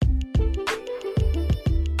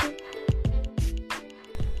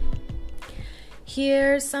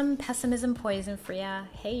Here's some pessimism poison for ya.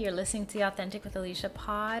 Hey, you're listening to the Authentic with Alicia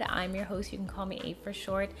pod. I'm your host. You can call me A for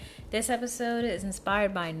short. This episode is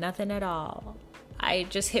inspired by nothing at all. I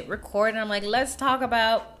just hit record and I'm like, let's talk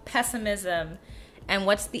about pessimism. And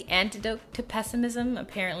what's the antidote to pessimism?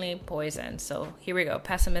 Apparently poison. So here we go.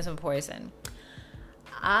 Pessimism poison.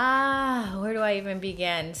 Where do I even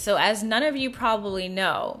begin? So as none of you probably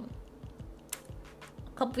know,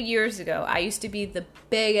 couple years ago, I used to be the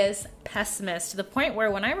biggest pessimist to the point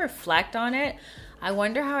where when I reflect on it, I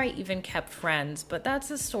wonder how I even kept friends, but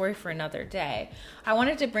that's a story for another day. I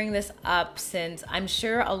wanted to bring this up since I'm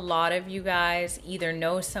sure a lot of you guys either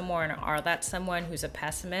know someone or are that someone who's a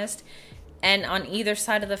pessimist, and on either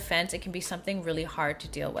side of the fence, it can be something really hard to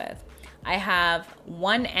deal with. I have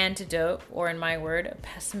one antidote, or in my word,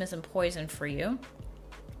 pessimism poison for you,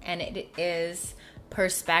 and it is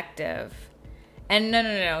perspective. And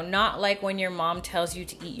no, not like when your mom tells you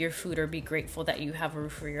to eat your food or be grateful that you have a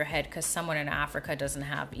roof over your head because someone in Africa doesn't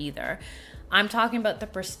have either. I'm talking about the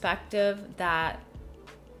perspective that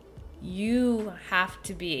you have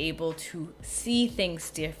to be able to see things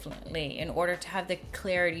differently in order to have the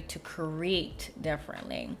clarity to create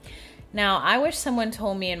differently. Now, I wish someone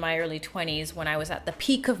told me in my early 20s when I was at the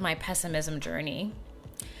peak of my pessimism journey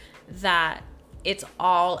that it's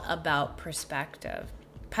all about perspective.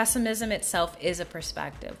 Pessimism itself is a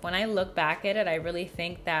perspective. When I look back at it, I really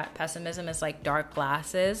think that pessimism is like dark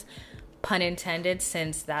glasses, pun intended,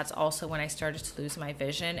 since that's also when I started to lose my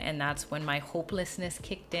vision, and that's when my hopelessness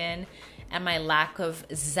kicked in and my lack of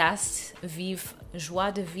zest,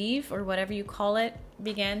 joie de vivre, or whatever you call it,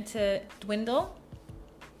 began to dwindle.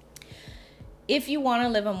 If you want to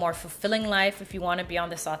live a more fulfilling life, if you want to be on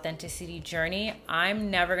this authenticity journey, I'm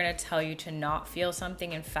never going to tell you to not feel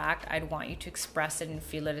something. In fact, I'd want you to express it and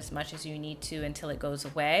feel it as much as you need to until it goes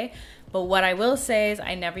away. But what I will say is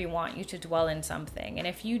I never want you to dwell in something. And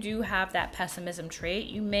if you do have that pessimism trait,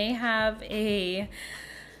 you may have a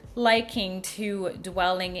liking to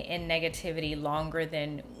dwelling in negativity longer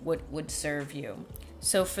than what would serve you.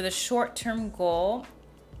 So for the short-term goal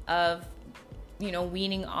of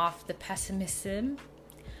weaning off the pessimism,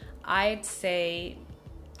 I'd say,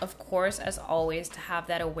 of course, as always, to have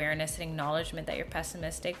that awareness and acknowledgement that you're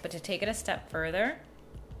pessimistic, but to take it a step further,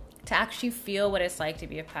 to actually feel what it's like to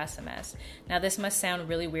be a pessimist. Now, this must sound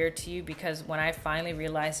really weird to you because when I finally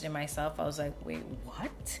realized it in myself, I was like, wait,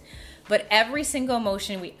 what? But every single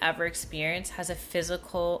emotion we ever experience has a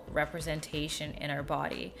physical representation in our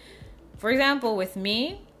body. For example, with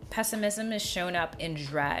me, pessimism is shown up in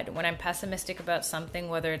dread. When I'm pessimistic about something,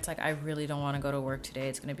 whether it's like, I really don't want to go to work today,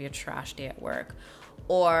 it's going to be a trash day at work.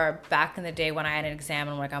 Or back in the day when I had an exam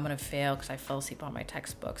and I'm like, I'm going to fail because I fell asleep on my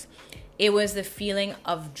textbooks. It was the feeling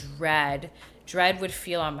of dread. Dread would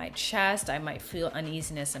feel on my chest. I might feel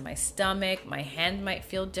uneasiness in my stomach. My hand might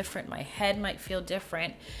feel different. My head might feel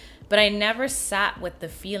different. But I never sat with the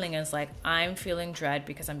feeling as like, I'm feeling dread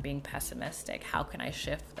because I'm being pessimistic. How can I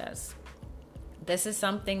shift this? This is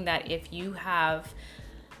something that if you have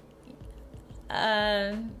apathy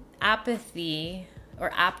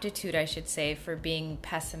or aptitude, I should say, for being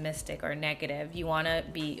pessimistic or negative, you want to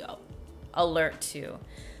be alert to.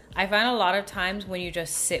 I find a lot of times when you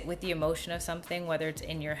just sit with the emotion of something, whether it's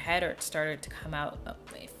in your head or it started to come out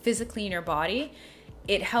physically in your body,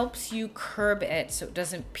 it helps you curb it so it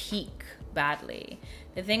doesn't peak badly.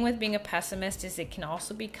 The thing with being a pessimist is it can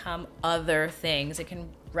also become other things. It can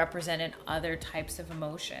represent in other types of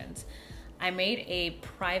emotions. I made a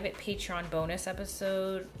private Patreon bonus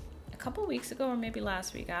episode a couple weeks ago or maybe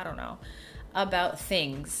last week, I don't know, about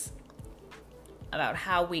things. About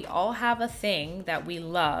how we all have a thing that we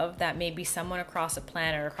love that maybe someone across a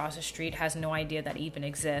planet or across the street has no idea that even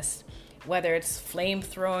exists. Whether it's flame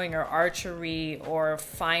throwing or archery or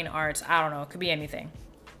fine arts, I don't know, it could be anything.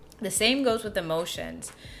 The same goes with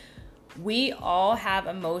emotions. We all have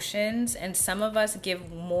emotions, and some of us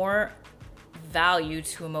give more value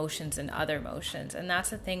to emotions than other emotions. And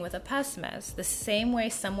that's the thing with a pessimist. The same way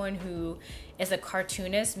someone who is a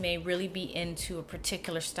cartoonist may really be into a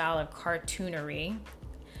particular style of cartoonery,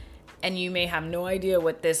 and you may have no idea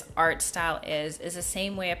what this art style is the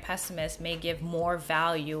same way a pessimist may give more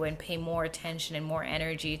value and pay more attention and more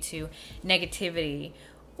energy to negativity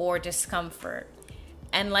or discomfort.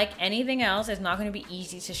 And like anything else, it's not going to be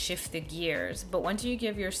easy to shift the gears. But once you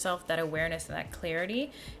give yourself that awareness and that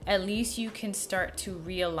clarity, at least you can start to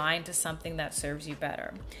realign to something that serves you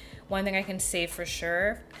better. One thing I can say for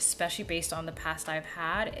sure, especially based on the past I've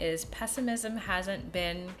had, is pessimism hasn't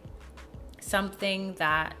been something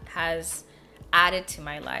that has added to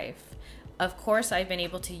my life. Of course, I've been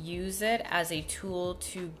able to use it as a tool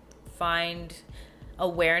to find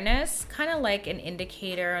awareness, kind of like an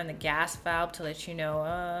indicator on the gas valve to let you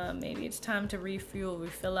know, maybe it's time to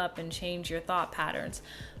refill up and change your thought patterns.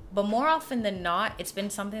 But more often than not, it's been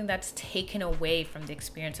something that's taken away from the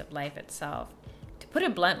experience of life itself. To put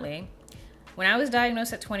it bluntly, when I was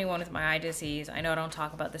diagnosed at 21 with my eye disease, I know I don't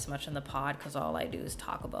talk about this much on the pod because all I do is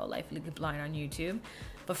talk about Life Legally Blind on YouTube.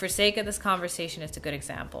 But for sake of this conversation, it's a good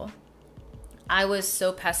example. I was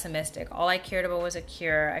so pessimistic. All I cared about was a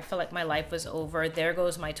cure. I felt like my life was over. There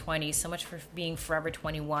goes my 20s. So much for being forever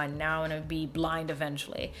 21. Now I'm going to be blind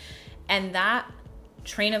eventually. And that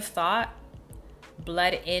train of thought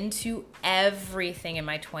bled into everything in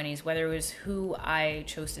my 20s, whether it was who I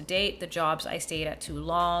chose to date, the jobs I stayed at too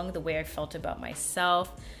long, the way I felt about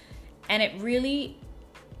myself. And it really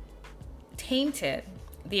tainted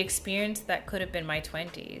the experience that could have been my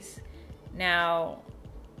 20s. Now,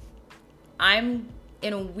 I'm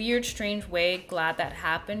in a weird, strange way glad that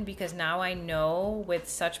happened, because now I know with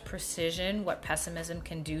such precision what pessimism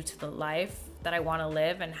can do to the life that I want to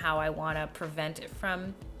live and how I want to prevent it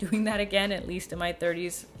from doing that again, at least in my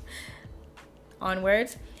 30s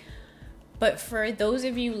onwards. But for those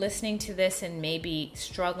of you listening to this and maybe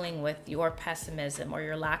struggling with your pessimism or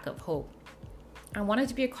your lack of hope, I want it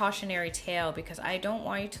to be a cautionary tale, because I don't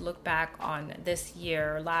want you to look back on this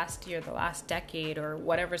year, or last year, the last decade, or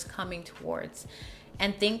whatever's coming towards,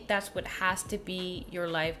 and think that's what has to be your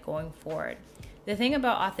life going forward. The thing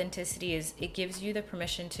about authenticity is it gives you the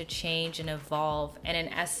permission to change and evolve, and in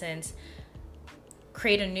essence,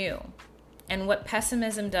 create anew. And what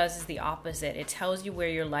pessimism does is the opposite. It tells you where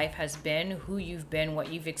your life has been, who you've been,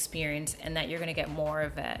 what you've experienced, and that you're going to get more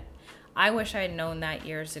of it. I wish I had known that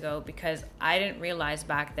years ago, because I didn't realize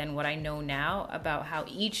back then what I know now about how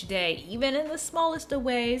each day, even in the smallest of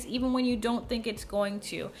ways, even when you don't think it's going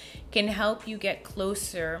to, can help you get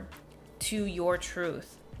closer to your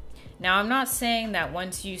truth. Now, I'm not saying that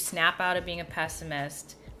once you snap out of being a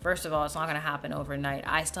pessimist, first of all, it's not going to happen overnight.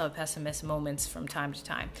 I still have pessimist moments from time to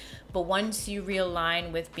time. But once you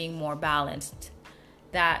realign with being more balanced,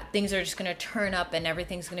 that things are just going to turn up and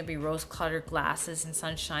everything's going to be rose-colored glasses and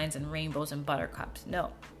sunshines and rainbows and buttercups.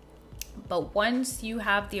 No. But once you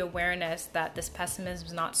have the awareness that this pessimism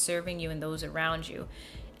is not serving you and those around you,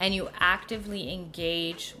 and you actively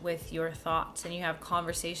engage with your thoughts and you have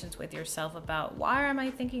conversations with yourself about, why am I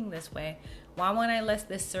thinking this way? Why won't I let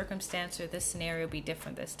this circumstance or this scenario be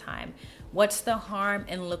different this time? What's the harm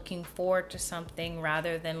in looking forward to something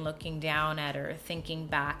rather than looking down at or thinking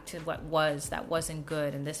back to what was that wasn't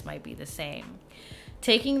good and this might be the same?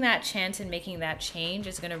 Taking that chance and making that change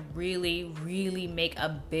is going to really, really make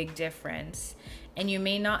a big difference. And you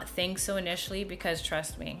may not think so initially, because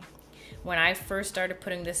trust me, when I first started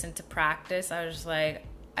putting this into practice, I was just like,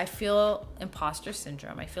 I feel imposter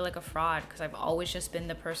syndrome. I feel like a fraud, because I've always just been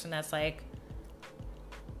the person that's like,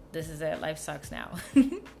 this is it, life sucks now.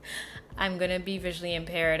 I'm going to be visually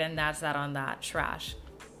impaired, and that's that on that, trash.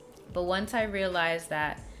 But once I realized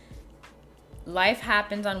that life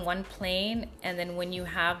happens on one plane, and then when you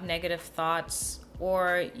have negative thoughts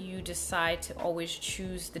or you decide to always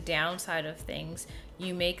choose the downside of things,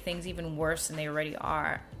 you make things even worse than they already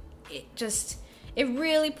are. It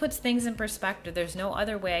really puts things in perspective. There's no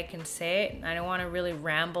other way I can say it. I don't want to really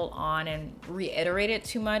ramble on and reiterate it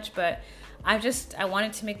too much, but I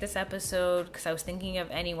wanted to make this episode because I was thinking of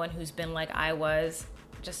anyone who's been like I was.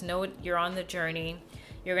 Just know you're on the journey.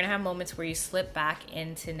 You're going to have moments where you slip back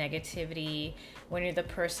into negativity, when you're the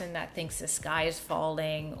person that thinks the sky is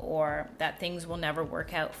falling, or that things will never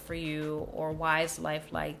work out for you, or why is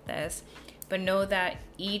life like this? But know that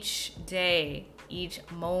each day, each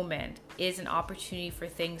moment is an opportunity for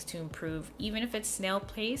things to improve. Even if it's snail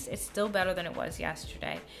pace, it's still better than it was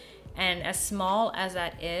yesterday. And as small as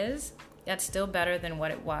that is, that's still better than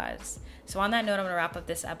what it was. So on that note, I'm going to wrap up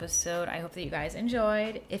this episode. I hope that you guys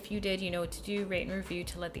enjoyed. If you did, you know what to do. Rate and review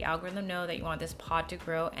to let the algorithm know that you want this pod to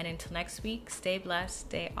grow. And until next week, stay blessed,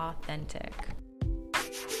 stay authentic.